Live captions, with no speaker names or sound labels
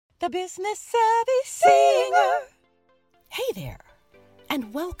the Business Savvy Singer. Hey there,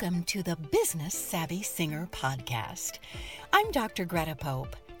 and welcome to the Business Savvy Singer podcast. I'm Dr. Greta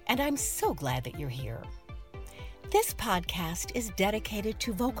Pope, and I'm so glad that you're here. This podcast is dedicated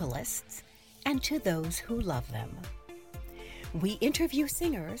to vocalists and to those who love them. We interview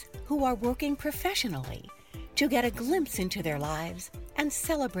singers who are working professionally to get a glimpse into their lives and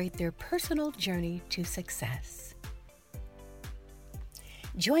celebrate their personal journey to success.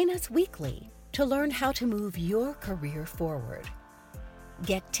 Join us weekly to learn how to move your career forward.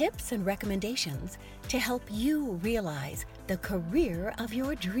 Get tips and recommendations to help you realize the career of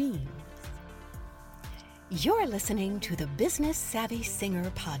your dreams. You're listening to the Business Savvy Singer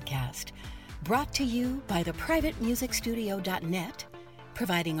podcast, brought to you by theprivatemusicstudio.net,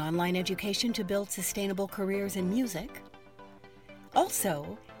 providing online education to build sustainable careers in music.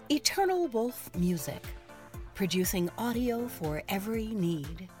 Also, Eternal Wolf Music, producing audio for every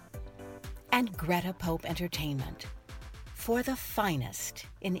need. And Greta Pope Entertainment, for the finest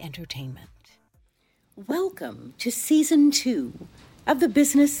in entertainment. Welcome to Season 2 of the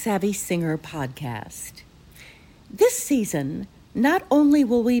Business Savvy Singer podcast. This season, not only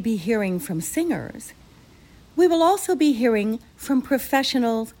will we be hearing from singers, we will also be hearing from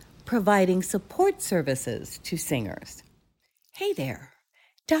professionals providing support services to singers. Hey there,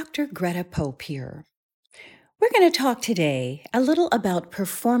 Dr. Greta Pope here. We're going to talk today a little about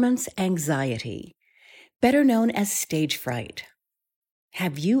performance anxiety, better known as stage fright.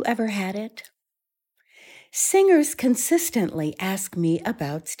 Have you ever had it? Singers consistently ask me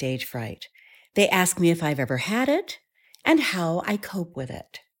about stage fright. They ask me if I've ever had it and how I cope with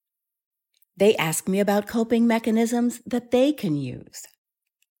it. They ask me about coping mechanisms that they can use.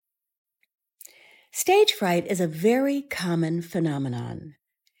 Stage fright is a very common phenomenon.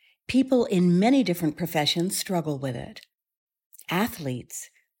 People in many different professions struggle with it. Athletes,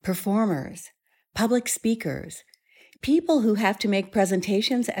 performers, public speakers, people who have to make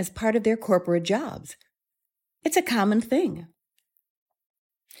presentations as part of their corporate jobs. It's a common thing.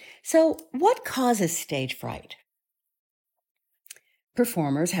 So, what causes stage fright?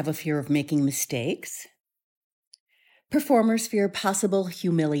 Performers have a fear of making mistakes. Performers fear possible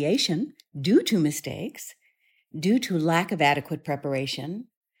humiliation due to mistakes, due to lack of adequate preparation,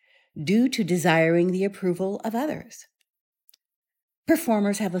 due to desiring the approval of others.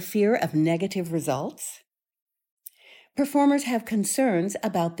 Performers have a fear of negative results. Performers have concerns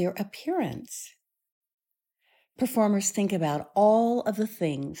about their appearance. Performers think about all of the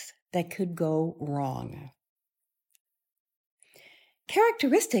things that could go wrong.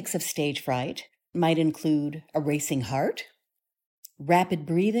 Characteristics of stage fright might include a racing heart, rapid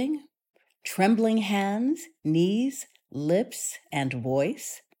breathing, trembling hands, knees, lips, and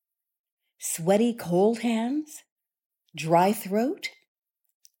voice, sweaty, cold hands, dry throat,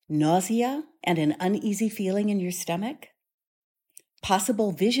 nausea and an uneasy feeling in your stomach,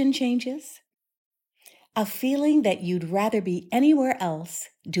 possible vision changes, a feeling that you'd rather be anywhere else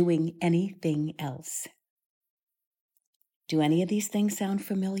doing anything else. Do any of these things sound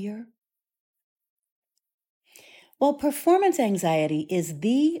familiar? Well, performance anxiety is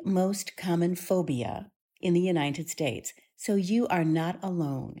the most common phobia in the United States, so you are not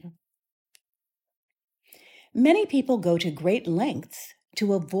alone. Many people go to great lengths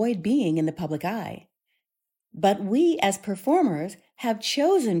to avoid being in the public eye, but we as performers have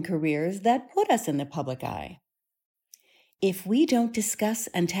chosen careers that put us in the public eye. If we don't discuss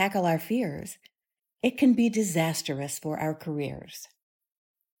and tackle our fears, it can be disastrous for our careers.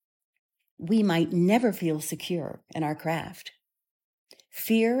 We might never feel secure in our craft.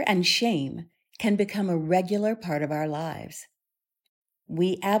 Fear and shame can become a regular part of our lives.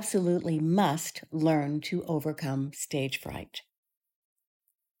 We absolutely must learn to overcome stage fright.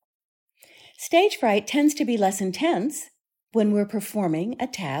 Stage fright tends to be less intense when we're performing a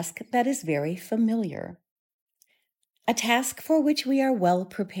task that is very familiar, a task for which we are well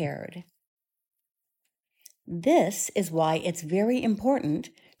prepared. This is why it's very important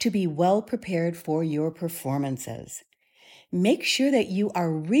to be well prepared for your performances. Make sure that you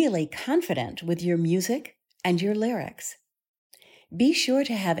are really confident with your music and your lyrics. Be sure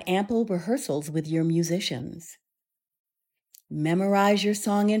to have ample rehearsals with your musicians. Memorize your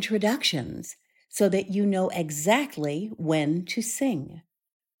song introductions so that you know exactly when to sing.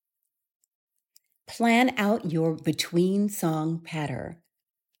 Plan out your between-song patter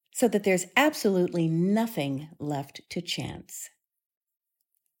so that there's absolutely nothing left to chance.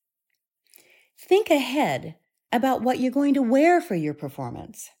 Think ahead about what you're going to wear for your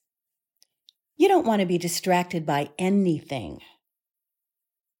performance. You don't want to be distracted by anything.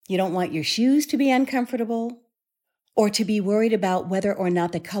 You don't want your shoes to be uncomfortable Or to be worried about whether or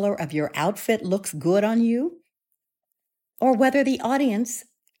not the color of your outfit looks good on you? Or whether the audience,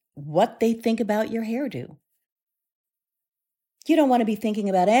 what they think about your hairdo? You don't want to be thinking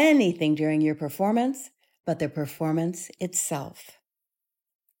about anything during your performance but the performance itself.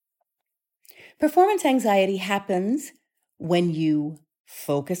 Performance anxiety happens when you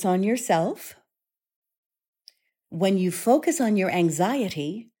focus on yourself, when you focus on your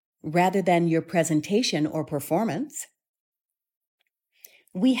anxiety rather than your presentation or performance.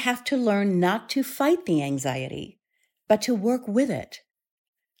 We have to learn not to fight the anxiety, but to work with it.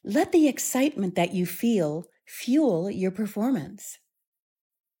 Let the excitement that you feel fuel your performance.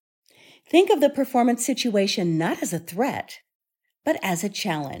 Think of the performance situation not as a threat, but as a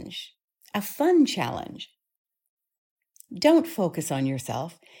challenge, a fun challenge. Don't focus on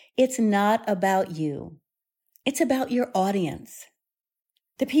yourself. It's not about you. It's about your audience,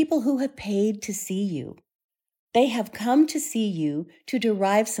 the people who have paid to see you. They have come to see you to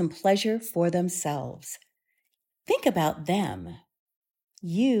derive some pleasure for themselves. Think about them.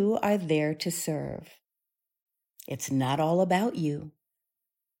 You are there to serve. It's not all about you.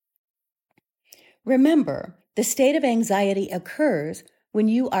 Remember, the state of anxiety occurs when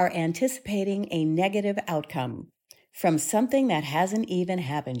you are anticipating a negative outcome from something that hasn't even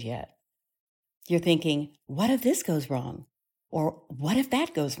happened yet. You're thinking, what if this goes wrong? Or what if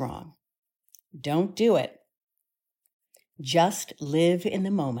that goes wrong? Don't do it. Just live in the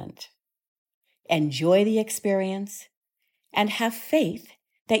moment. Enjoy the experience and have faith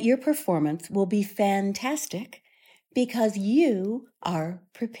that your performance will be fantastic because you are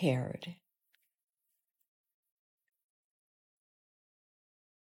prepared.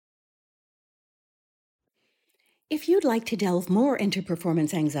 If you'd like to delve more into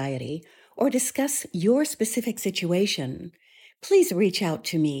performance anxiety or discuss your specific situation, please reach out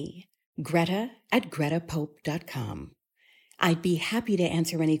to me, Greta at gretapope.com. I'd be happy to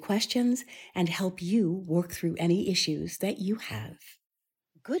answer any questions and help you work through any issues that you have.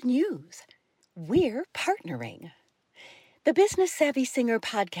 Good news! We're partnering. The Business Savvy Singer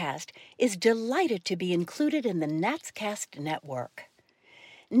podcast is delighted to be included in the NatsCast network.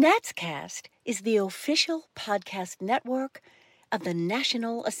 NatsCast is the official podcast network of the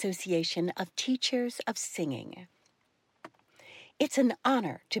National Association of Teachers of Singing. It's an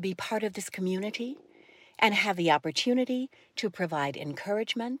honor to be part of this community and have the opportunity to provide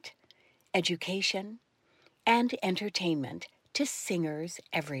encouragement, education, and entertainment to singers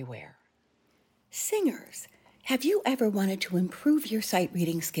everywhere. Singers, have you ever wanted to improve your sight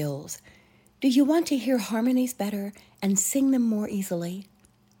reading skills? Do you want to hear harmonies better and sing them more easily?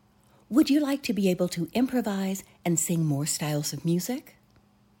 Would you like to be able to improvise and sing more styles of music?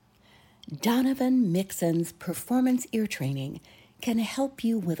 Donovan Mixon's Performance Ear Training can help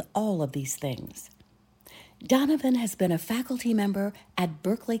you with all of these things. Donovan has been a faculty member at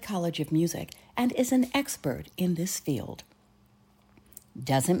Berklee College of Music and is an expert in this field.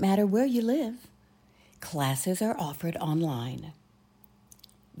 Doesn't matter where you live. Classes are offered online.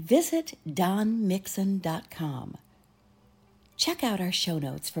 Visit donmixon.com. Check out our show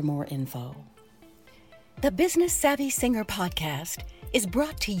notes for more info. The Business Savvy Singer podcast is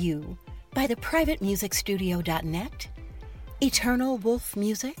brought to you by the privatemusicstudio.net, Eternal Wolf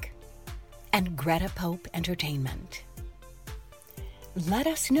Music, and Greta Pope Entertainment. Let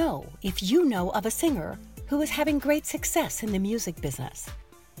us know if you know of a singer who is having great success in the music business.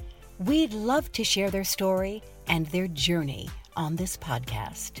 We'd love to share their story and their journey on this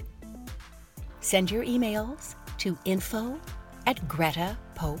podcast. Send your emails to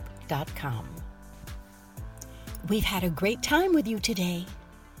info@gretapope.com. We've had a great time with you today.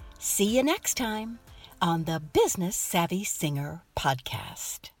 See you next time on the Business Savvy Singer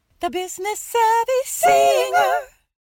podcast. The Business Savvy Singer.